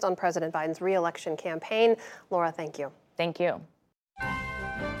latest on President Biden's re-election campaign. Laura, thank you. Thank you.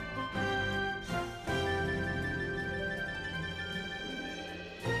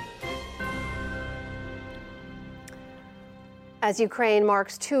 As Ukraine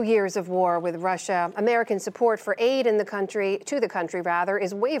marks 2 years of war with Russia, American support for aid to the country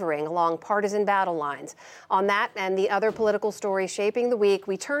is wavering along partisan battle lines. On that and the other political stories shaping the week,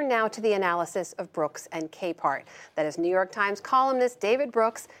 we turn now to the analysis of Brooks and Capehart. That is New York Times columnists David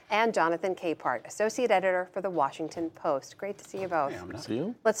Brooks and Jonathan Capehart, associate editor for The Washington Post. Great to see you both. Good to see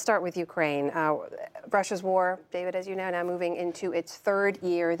you. Let's start with Ukraine. Russia's war, David, as you know, now moving into its third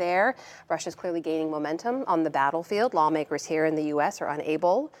year there. Russia's clearly gaining momentum on the battlefield. Lawmakers here in the U.S. are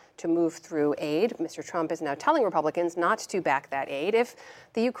unable to move through aid. Mr. Trump is now telling Republicans not to back that aid. If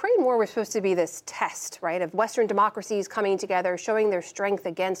the Ukraine war was supposed to be this test, right, of Western democracies coming together, showing their strength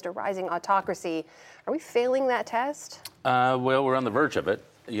against a rising autocracy, are we failing that test? Well, we're on the verge of it.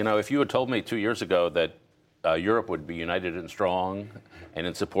 You know, if you had told me 2 years ago that Europe would be united and strong and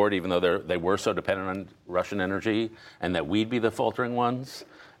in support, even though they were so dependent on Russian energy, and that we'd be the faltering ones,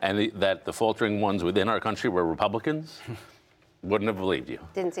 and that the faltering ones within our country were Republicans, wouldn't have believed you.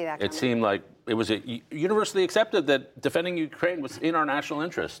 Didn't see that coming. It seemed like it was universally accepted that defending Ukraine was in our national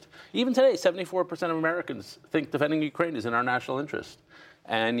interest. Even today, 74% of Americans think defending Ukraine is in our national interest.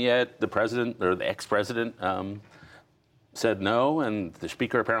 And yet the president, or the ex-president, said no, and the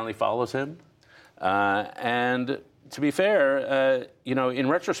speaker apparently follows him. And to be fair, in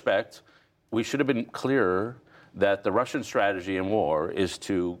retrospect, we should have been clearer that the Russian strategy in war is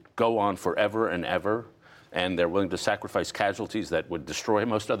to go on forever and ever, and they're willing to sacrifice casualties that would destroy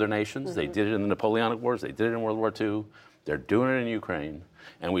most other nations. Mm-hmm. They did it in the Napoleonic Wars. They did it in World War II. They're doing it in Ukraine.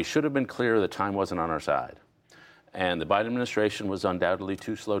 And we should have been clear that time wasn't on our side. And the Biden administration was undoubtedly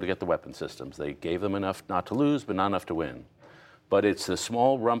too slow to get the weapon systems. They gave them enough not to lose, but not enough to win. But it's the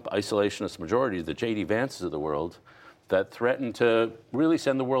small rump isolationist majority, the J.D. Vances of the world, that threaten to really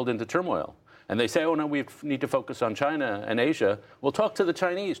send the world into turmoil. And they say, oh, no, we need to focus on China and Asia. Well, talk to the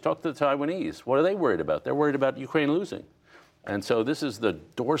Chinese, talk to the Taiwanese. What are they worried about? They're worried about Ukraine losing. And so this is the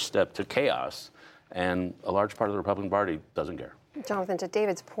doorstep to chaos, and a large part of the Republican Party doesn't care. Jonathan, to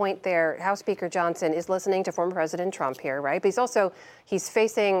David's point there, House Speaker Johnson is listening to former President Trump here, right? But he's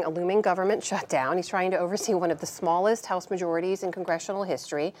facing a looming government shutdown. He's trying to oversee one of the smallest House majorities in congressional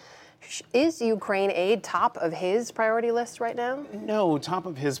history. Is Ukraine aid top of his priority list right now? No, top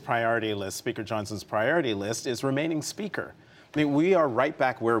of his priority list, Speaker Johnson's priority list, is remaining Speaker. I mean, we are right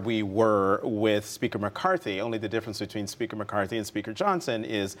back where we were with Speaker McCarthy. Only the difference between Speaker McCarthy and Speaker Johnson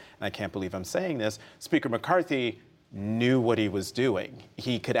is, and I can't believe I'm saying this, Speaker McCarthy knew what he was doing.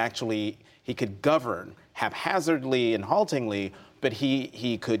 He could govern haphazardly and haltingly, but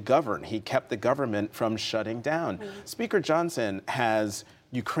he could govern. He kept the government from shutting down. Mm-hmm. Speaker Johnson has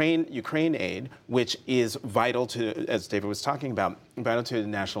Ukraine aid, which is vital to, as David was talking about, vital to the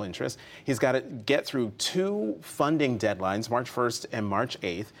national interest. He's got to get through two funding deadlines, March 1st and March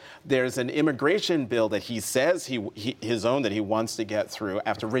 8th. There's an immigration bill that he says his own that he wants to get through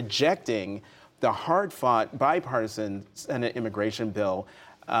after rejecting the hard-fought bipartisan Senate immigration bill.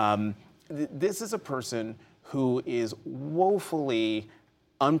 This is a person who is woefully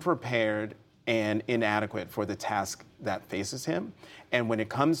unprepared and inadequate for the task that faces him. And when it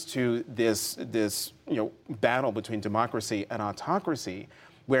comes to this battle between democracy and autocracy,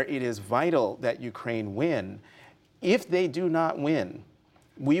 where it is vital that Ukraine win, if they do not win,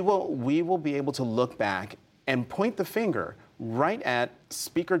 we will be able to look back and point the finger right at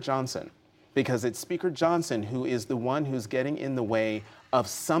Speaker Johnson, because it's Speaker Johnson who is the one who's getting in the way of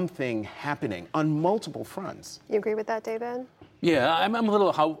something happening on multiple fronts. You agree with that, David? Yeah, I'm a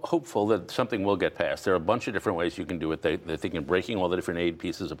little hopeful that something will get passed. There are a bunch of different ways you can do it. They're thinking breaking all the different aid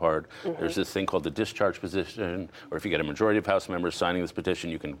pieces apart. Mm-hmm. There's this thing called the discharge petition, or if you get a majority of House members signing this petition,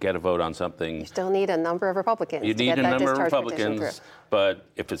 you can get a vote on something. You still need a number of Republicans. You need a number of Republicans, but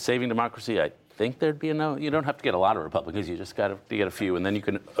if it's saving democracy, I think there'd be a no. You don't have to get a lot of Republicans. You just got to get a few, and then you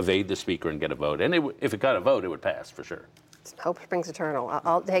can evade the speaker and get a vote. And if it got a vote, it would pass for sure. Hope springs eternal.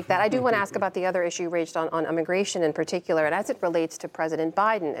 I'll take that. I do want to ask about the other issue raised on immigration in particular, and as it relates to President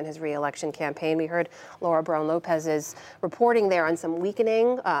Biden and his re-election campaign. We heard Laura Brown Lopez's reporting there on some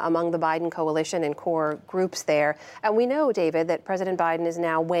weakening among the Biden coalition and core groups there. And we know, David, that President Biden is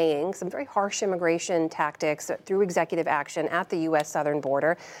now weighing some very harsh immigration tactics through executive action at the U.S. southern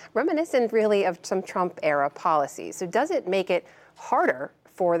border, reminiscent really of some Trump-era policies. So does it make it harder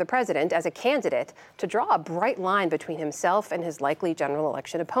for the president as a candidate to draw a bright line between himself and his likely general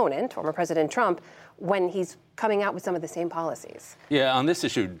election opponent, former President Trump, when he's coming out with some of the same policies? Yeah, on this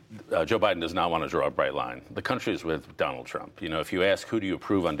issue, Joe Biden does not want to draw a bright line. The country is with Donald Trump. You know, if you ask who do you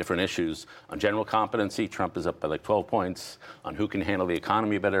approve on different issues, on general competency, Trump is up by like 12 points. On who can handle the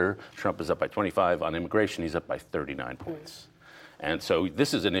economy better, Trump is up by 25. On immigration, he's up by 39 points. And so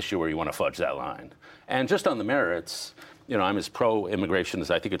this is an issue where you want to fudge that line. And just on the merits, you know, I'm as pro-immigration as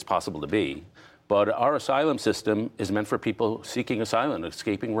I think it's possible to be, but our asylum system is meant for people seeking asylum,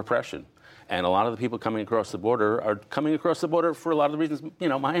 escaping repression. And a lot of the people coming across the border are coming across the border for a lot of the reasons, you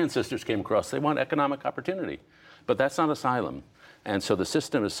know, my ancestors came across. They want economic opportunity, but that's not asylum. And so the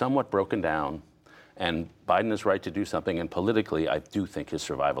system is somewhat broken down, and Biden is right to do something, and politically, I do think his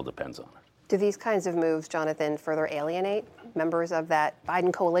survival depends on it. Do these kinds of moves, Jonathan, further alienate members of that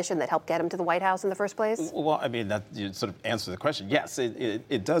Biden coalition that helped get him to the White House in the first place? Well, I mean, that you sort of answer the question. Yes,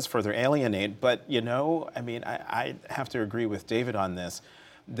 it does further alienate. But, you know, I mean, I have to agree with David on this,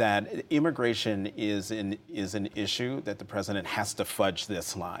 that immigration is an issue that the president has to fudge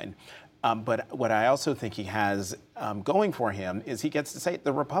this line. But what I also think he has going for him is he gets to say,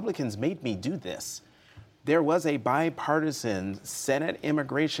 the Republicans made me do this. There was a bipartisan Senate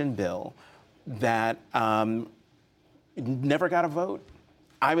immigration bill that never got a vote.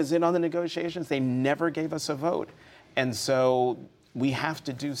 I was in on the negotiations. They never gave us a vote. And so we have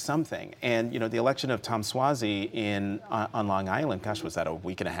to do something. And, you know, the election of Tom Suozzi on Long Island, gosh, was that a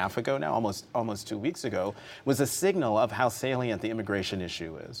week and a half ago now? Almost 2 weeks ago, was a signal of how salient the immigration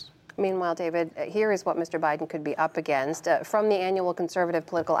issue is. Meanwhile, David, here is what Mr. Biden could be up against. From the annual Conservative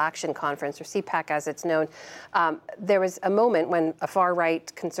Political Action Conference, or CPAC as it's known, there was a moment when a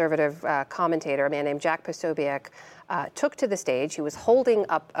far-right conservative commentator, a man named Jack Posobiec, took to the stage. He was holding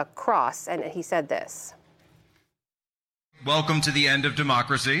up a cross, and he said this. Welcome to the end of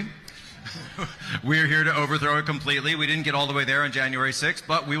democracy. We're here to overthrow it completely. We didn't get all the way there on January 6th,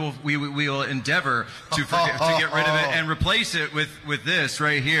 but we will endeavor to get rid of it and replace it with this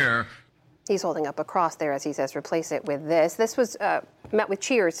right here. He's holding up a cross there as he says, replace it with this. This was met with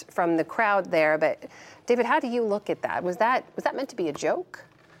cheers from the crowd there. But, David, how do you look at that? Was that meant to be a joke?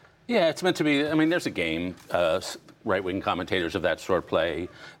 Yeah, it's meant to be. I mean, there's a game. Right-wing commentators of that sort play.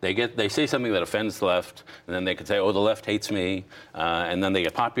 They say something that offends the left, and then they could say, "Oh, the left hates me," and then they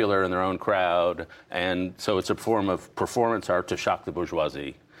get popular in their own crowd, and so it's a form of performance art to shock the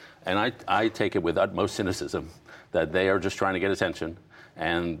bourgeoisie. And I take it with utmost cynicism that they are just trying to get attention,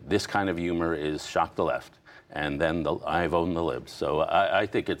 and this kind of humor is shock the left, and then I've owned the libs. So I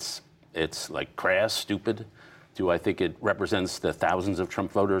think it's like crass, stupid. Do I think it represents the thousands of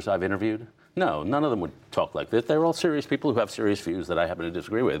Trump voters I've interviewed? No, none of them would talk like this. They're all serious people who have serious views that I happen to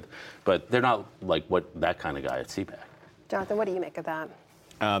disagree with, but they're not like that kind of guy at CPAC. Jonathan, what do you make of that?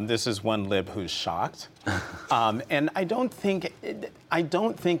 This is one lib who's shocked, and I don't think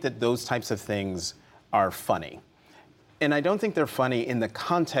that those types of things are funny, and I don't think they're funny in the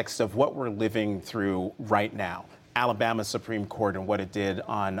context of what we're living through right now. Alabama Supreme Court and what it did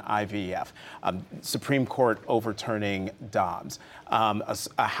on IVF, Supreme Court overturning Dobbs,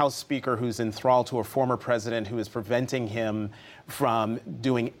 a House Speaker who's enthralled to a former president who is preventing him from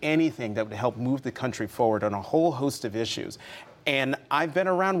doing anything that would help move the country forward on a whole host of issues. And I've been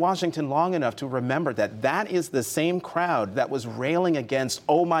around Washington long enough to remember that is the same crowd that was railing against,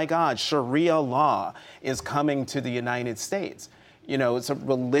 oh my God, Sharia law is coming to the United States. You know, it's a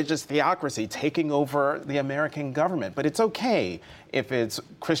religious theocracy taking over the American government. But it's okay if it's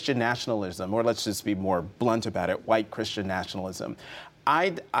Christian nationalism, or let's just be more blunt about it, white Christian nationalism.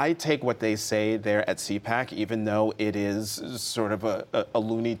 I take what they say there at CPAC, even though it is sort of a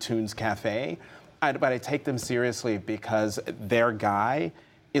Looney Tunes cafe, but I take them seriously because their guy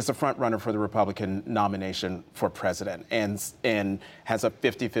is the front runner for the Republican nomination for president and has a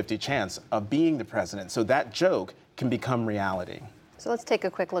 50-50 chance of being the president. So that joke can become reality. So let's take a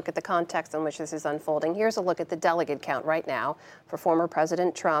quick look at the context in which this is unfolding. Here's a look at the delegate count right now for former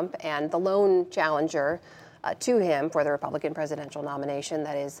President Trump and the lone challenger to him for the Republican presidential nomination.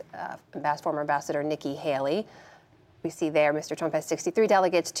 That is former Ambassador Nikki Haley. We see there Mr. Trump has 63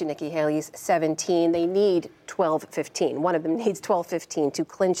 delegates to Nikki Haley's 17. They need 12-15. One of them needs 12-15 to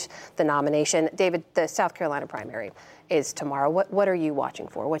clinch the nomination. David, the South Carolina primary is tomorrow. What are you watching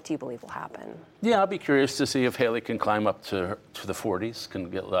for? What do you believe will happen? Yeah, I'll be curious to see if Haley can climb up to the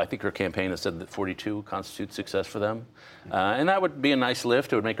 40s. I think her campaign has said that 42 constitutes success for them. And that would be a nice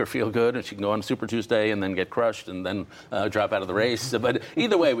lift. It would make her feel good, and she can go on Super Tuesday and then get crushed and then drop out of the race. But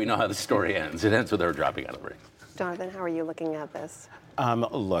either way, we know how the story ends. It ends with her dropping out of the race. Jonathan, how are you looking at this?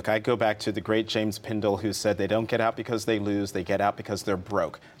 Look, I go back to the great James Pindell, who said they don't get out because they lose, they get out because they're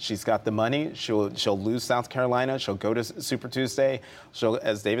broke. She's got the money. She'll lose South Carolina. She'll go to Super Tuesday.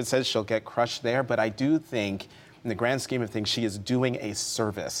 As David says, she'll get crushed there. But I do think, in the grand scheme of things, she is doing a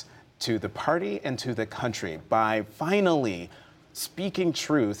service to the party and to the country by finally speaking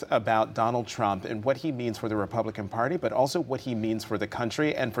truth about Donald Trump and what he means for the Republican Party, but also what he means for the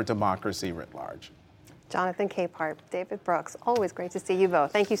country and for democracy writ large. Jonathan Capehart, David Brooks, always great to see you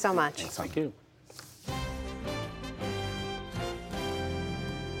both. Thank you so much. Thank you.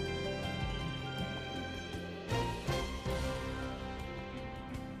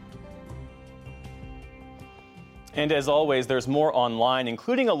 And as always, there's more online,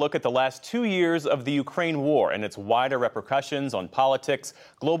 including a look at the last 2 years of the Ukraine war and its wider repercussions on politics,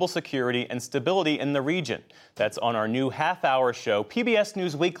 global security, and stability in the region. That's on our new half-hour show, PBS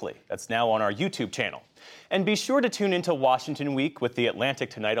News Weekly. That's now on our YouTube channel. And be sure to tune into Washington Week with The Atlantic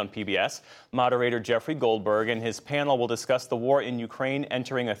tonight on PBS. Moderator Jeffrey Goldberg and his panel will discuss the war in Ukraine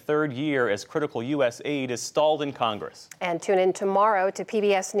entering a third year as critical U.S. aid is stalled in Congress. And tune in tomorrow to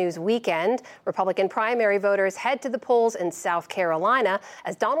PBS News Weekend. Republican primary voters head to the polls in South Carolina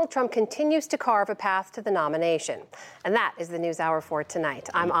as Donald Trump continues to carve a path to the nomination. And that is the NewsHour for tonight.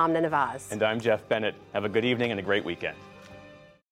 I'm Amna Nawaz. And I'm Jeff Bennett. Have a good evening and a great weekend.